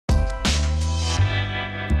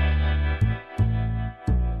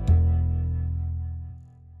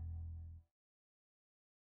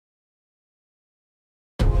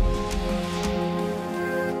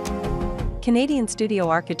Canadian Studio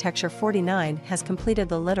Architecture 49 has completed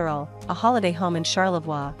the Littoral, a holiday home in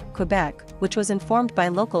Charlevoix, Quebec, which was informed by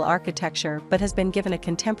local architecture but has been given a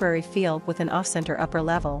contemporary feel with an off-center upper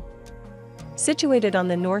level. Situated on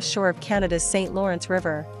the north shore of Canada's St. Lawrence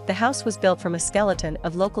River, the house was built from a skeleton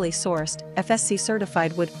of locally sourced,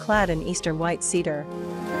 FSC-certified wood clad in eastern white cedar.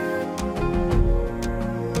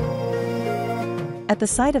 At the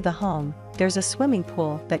side of the home, there's a swimming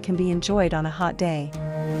pool that can be enjoyed on a hot day.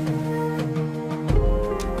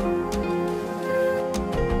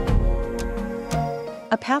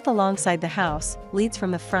 A path alongside the house leads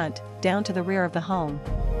from the front down to the rear of the home.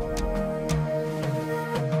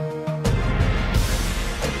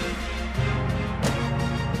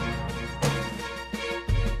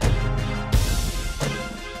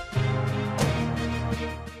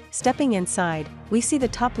 Stepping inside, we see the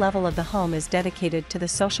top level of the home is dedicated to the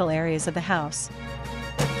social areas of the house.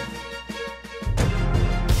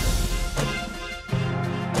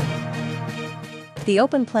 The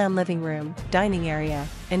open-plan living room, dining area,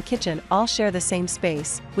 and kitchen all share the same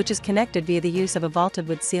space, which is connected via the use of a vaulted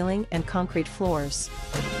wood ceiling and concrete floors.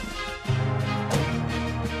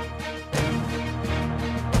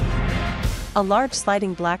 A large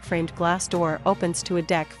sliding black-framed glass door opens to a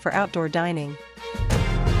deck for outdoor dining.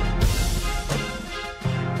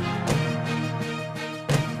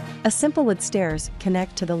 A simple wood stairs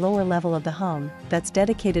connect to the lower level of the home that's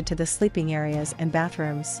dedicated to the sleeping areas and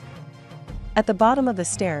bathrooms. At the bottom of the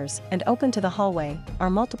stairs and open to the hallway are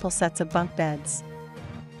multiple sets of bunk beds.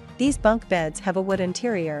 These bunk beds have a wood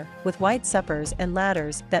interior with white suppers and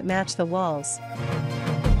ladders that match the walls.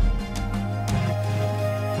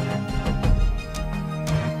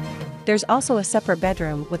 There's also a separate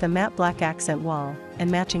bedroom with a matte black accent wall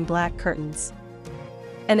and matching black curtains.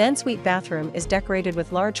 An ensuite bathroom is decorated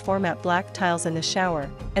with large format black tiles in the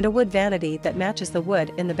shower and a wood vanity that matches the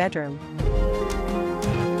wood in the bedroom.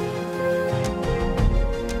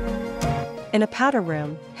 In a powder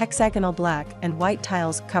room, hexagonal black and white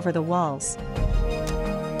tiles cover the walls.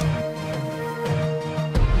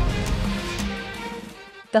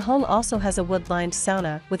 The home also has a wood-lined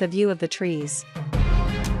sauna with a view of the trees.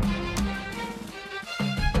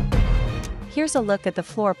 Here's a look at the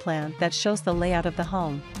floor plan that shows the layout of the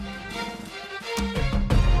home.